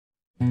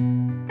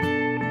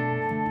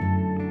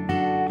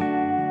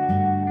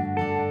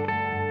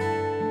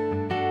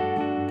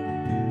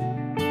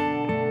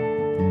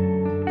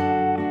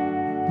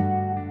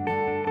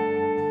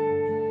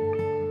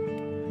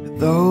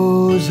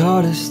Those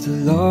hardest to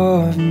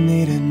love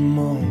needed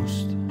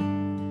most.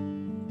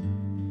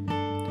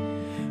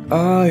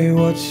 I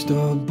watched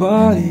our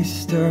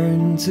bodies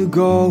turn to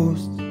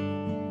ghosts,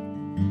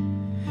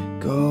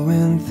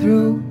 going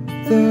through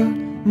the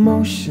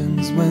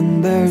motions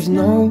when there's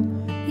no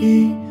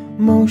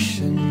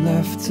emotion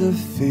left to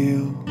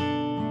feel,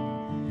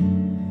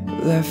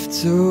 left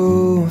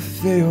to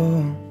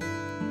feel.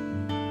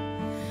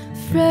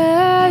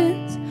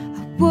 Friends,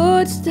 I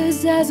watched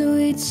us as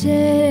we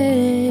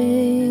changed.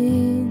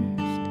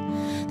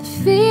 The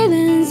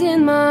feelings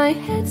in my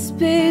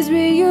headspace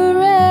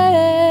rearranged.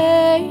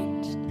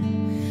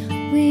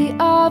 We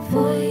are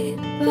void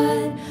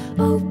but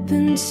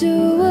open to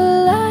a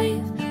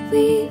life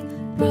we've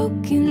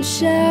broken.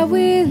 Shall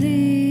we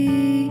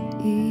leave?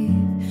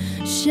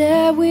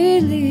 Shall we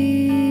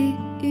leave?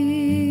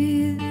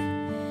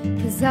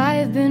 'Cause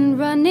I've been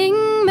running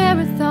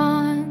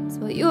marathons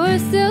while you're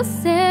still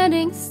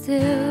standing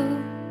still.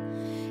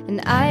 And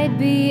I'd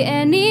be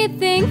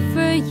anything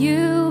for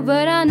you,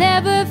 but I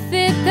never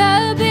fit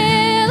the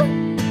bill.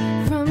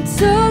 From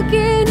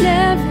talking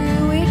every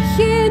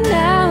weekend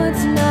now,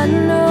 it's not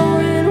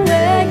knowing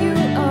where you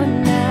are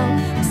now.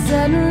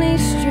 Suddenly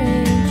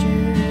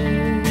stranger,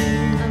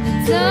 I'm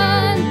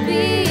done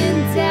being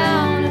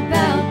down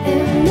about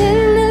it. And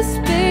in the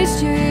space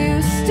you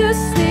used to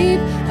sleep,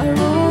 I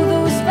roll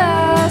those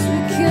vows we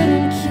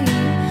couldn't keep.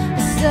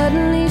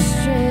 Suddenly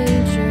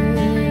stranger,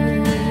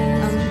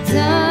 I'm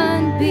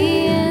done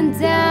being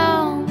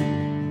down.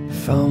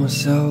 Found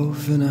myself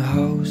in a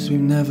house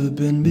we've never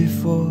been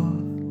before.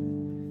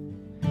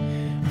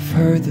 I've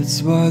heard that's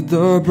what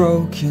the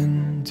broken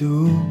do.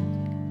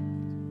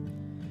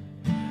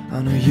 I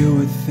know you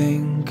would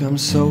think I'm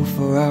so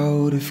far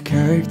out of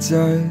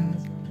character.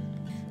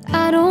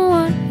 I don't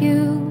want you,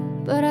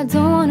 but I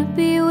don't want to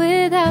be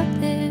without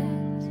this.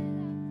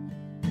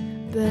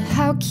 But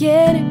how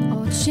can it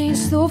all change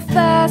so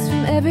fast,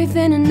 from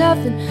everything to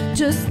nothing,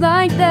 just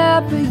like that?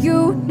 But you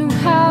know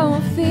how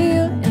I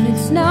feel, and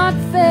it's not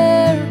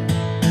fair.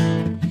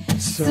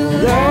 So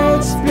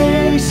let's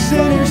be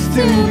sinners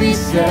to be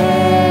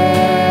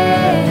saints,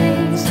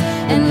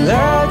 and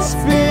let's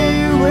be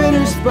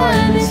winners by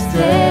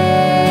mistake.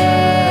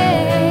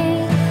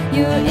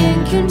 You're in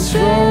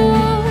control,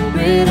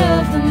 rid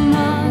of the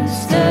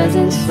monsters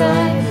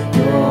inside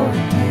your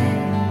head.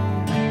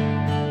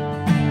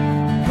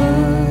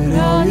 Put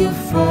all your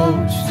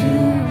foes to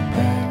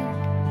bed.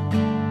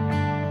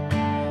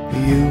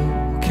 You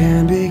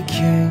can be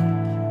king.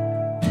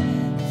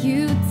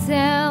 You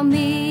tell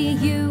me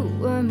you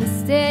were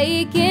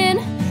mistaken,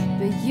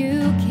 but you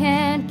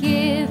can't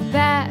give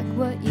back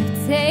what you've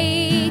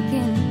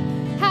taken.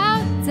 How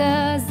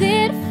does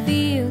it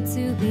feel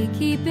to be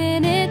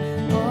keeping it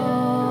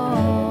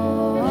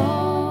all?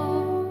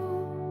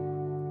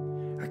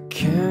 I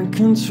can't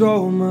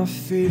control my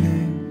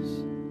feelings,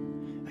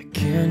 I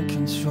can't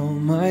control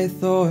my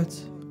thoughts.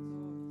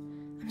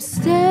 I'm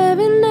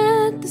staring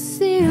at the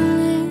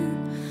ceiling,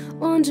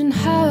 wondering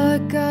how I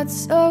got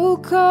so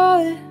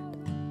caught.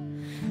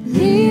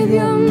 Leave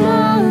your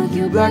mark,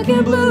 your black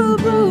and blue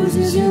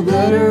bruises, your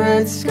blood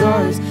red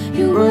scars.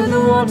 You were the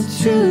one to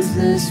choose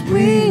this.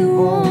 We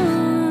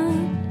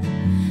won't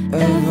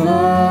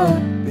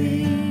ever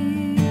be.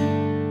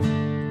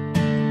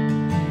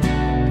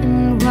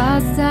 And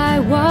whilst I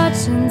watch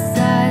in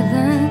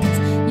silence,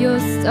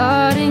 you're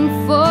starting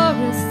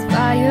forest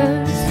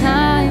fires.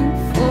 Time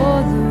for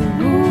the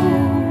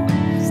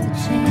rules to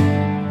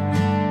change.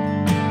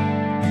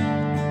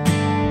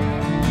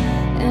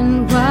 And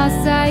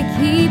whilst I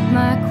keep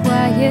my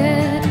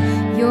quiet,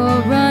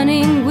 you're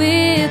running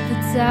with the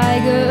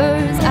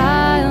tigers.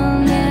 I'll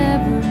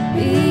never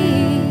be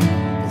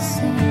the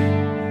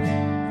same.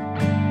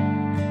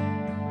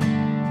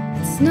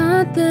 It's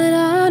not that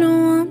I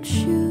don't want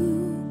you,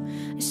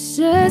 it's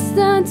just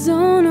I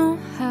don't know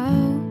how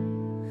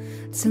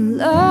to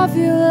love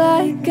you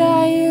like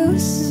I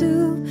used to.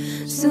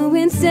 So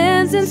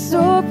intense and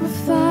so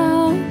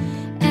profound.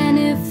 And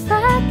if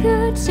I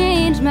could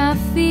change my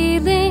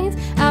feelings,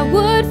 I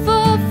would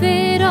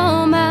forfeit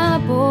all my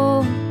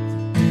bones.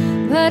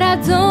 But I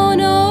don't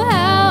know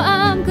how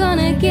I'm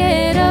gonna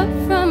get up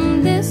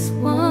from this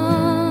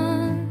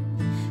one.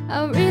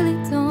 I really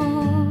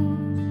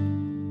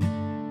don't.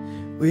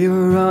 We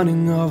were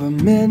running over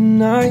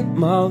midnight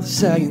miles,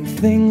 saying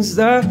things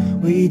that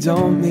we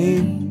don't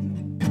mean.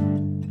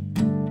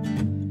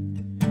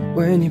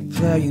 When you're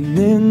playing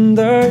in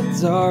the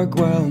dark,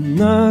 well,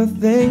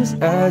 nothing's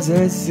as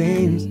it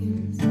seems.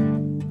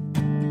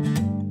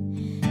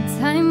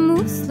 Time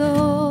moves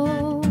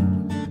slow,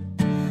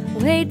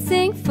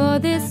 waiting for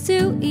this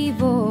to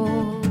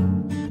evolve.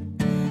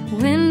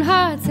 When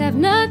hearts have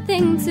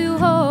nothing to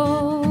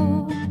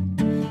hold,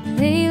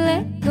 they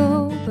let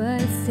go,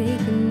 but it's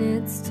taking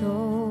its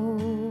toll.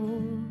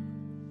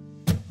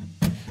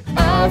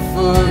 I've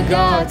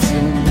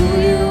forgotten who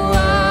you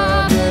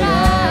are, but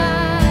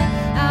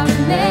I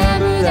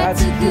remember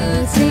that's a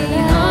good thing.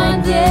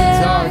 On the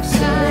dark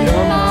side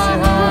of my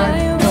heart,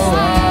 no,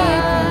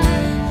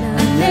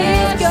 I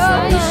never saw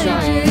you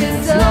shine.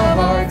 It's so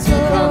hard to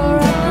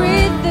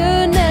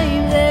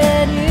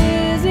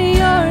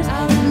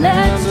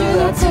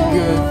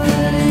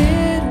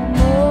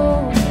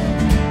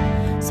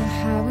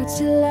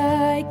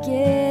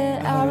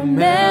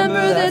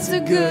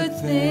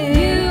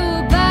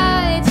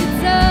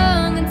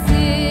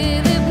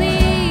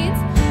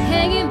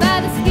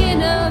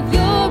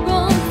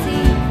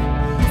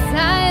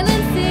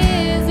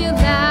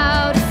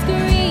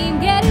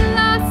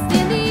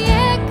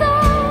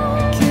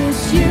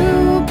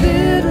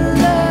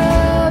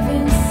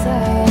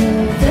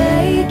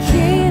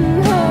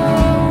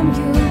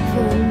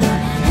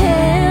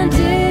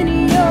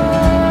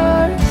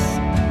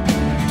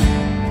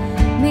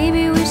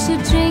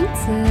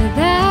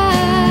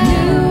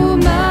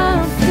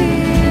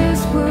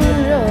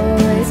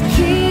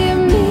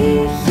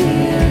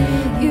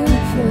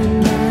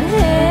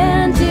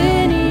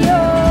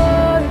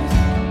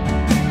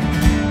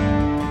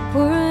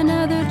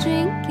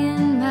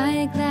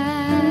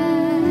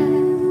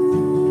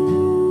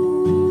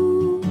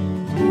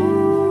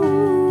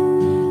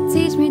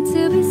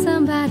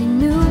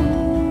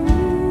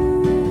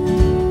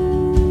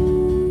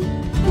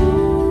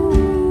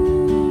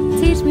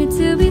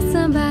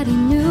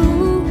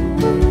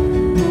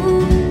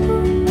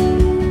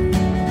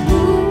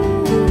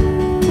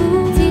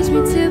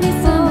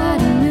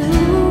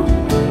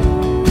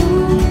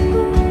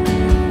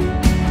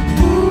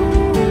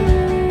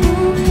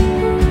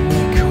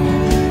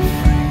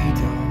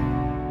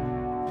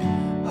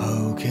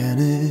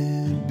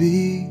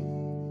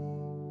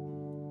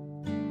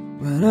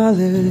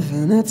live,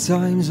 and at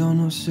times are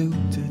not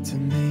suited to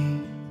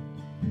me.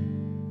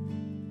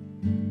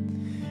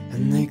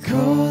 And they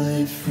call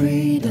it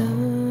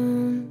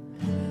freedom.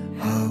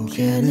 How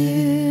can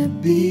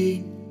it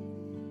be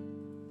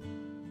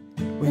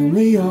when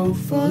we all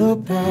follow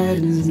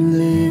patterns and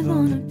live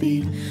on a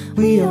beat?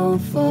 We all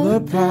follow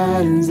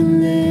patterns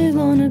and live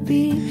on a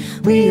beat.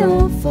 We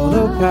all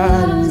follow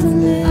patterns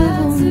and live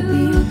on a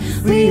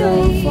beat. We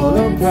all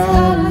follow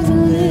patterns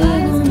and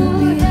live on a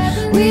beat.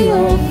 We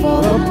all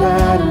follow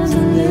patterns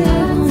and live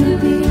on a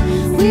beat.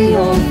 We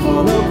all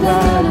follow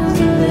patterns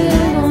and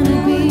live on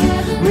a beat.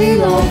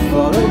 We all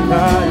follow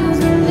patterns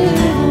and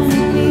live on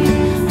a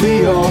beat.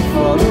 We all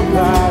follow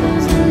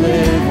patterns and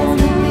live on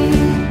a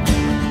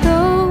beat.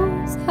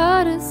 Those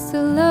hardest to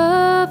love